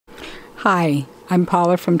Hi, I'm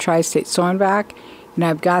Paula from Sew Vac, and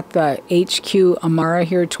I've got the HQ Amara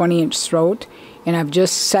here 20-inch throat, and I've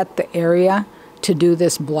just set the area to do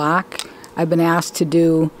this block. I've been asked to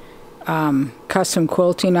do custom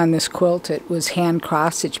quilting on this quilt. It was hand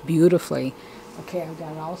cross-stitched beautifully. Okay, I've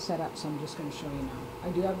got it all set up, so I'm just going to show you now. I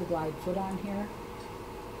do have the glide foot on here,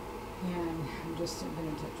 and I'm just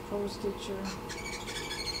going to touch Pro Stitcher.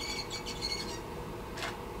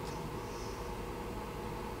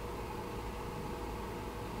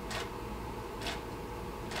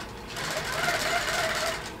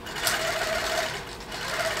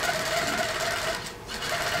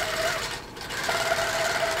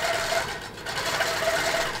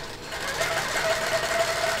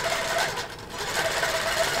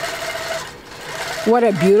 What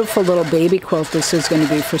a beautiful little baby quilt this is going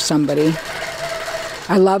to be for somebody.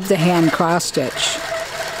 I love the hand cross stitch.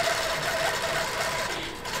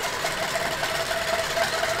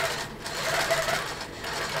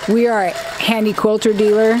 We are a handy quilter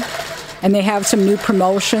dealer, and they have some new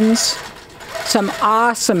promotions, some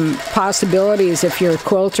awesome possibilities if you're a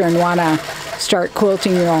quilter and want to start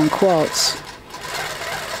quilting your own quilts.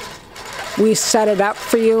 We set it up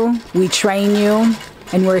for you, we train you,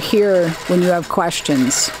 and we're here when you have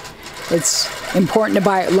questions. It's important to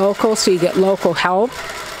buy it local so you get local help,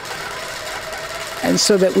 and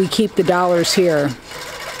so that we keep the dollars here.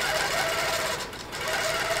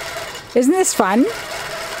 Isn't this fun?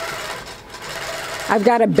 I've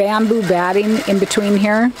got a bamboo batting in between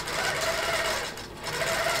here,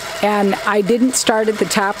 and I didn't start at the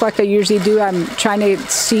top like I usually do. I'm trying to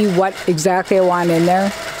see what exactly I want in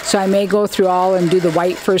there. So I may go through all and do the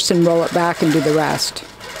white first and roll it back and do the rest.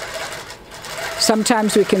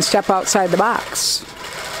 Sometimes we can step outside the box,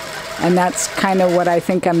 and that's kind of what I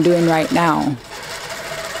think I'm doing right now.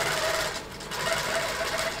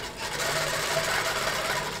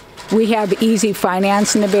 We have easy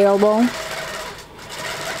financing available.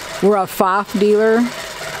 We're a FOF dealer,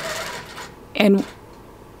 and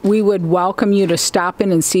we would welcome you to stop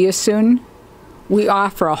in and see us soon. We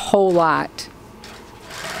offer a whole lot.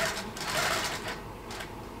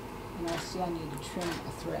 And I see I need to trim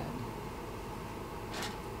a thread.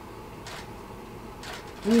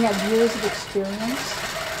 We have years of experience.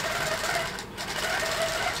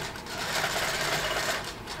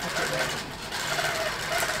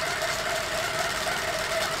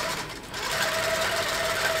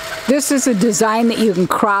 This is a design that you can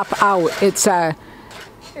crop out. It's a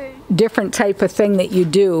different type of thing that you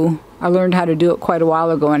do. I learned how to do it quite a while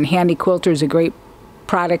ago, and Handy Quilter is a great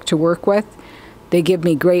product to work with. They give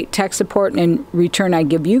me great tech support, and in return I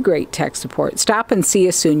give you great tech support. Stop and see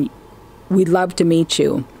us soon. We'd love to meet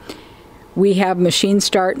you. We have machines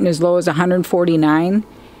starting as low as $149,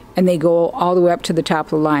 and they go all the way up to the top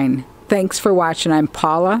of the line. Thanks for watching. I'm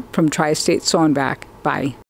Paula from Sew Vac. Bye.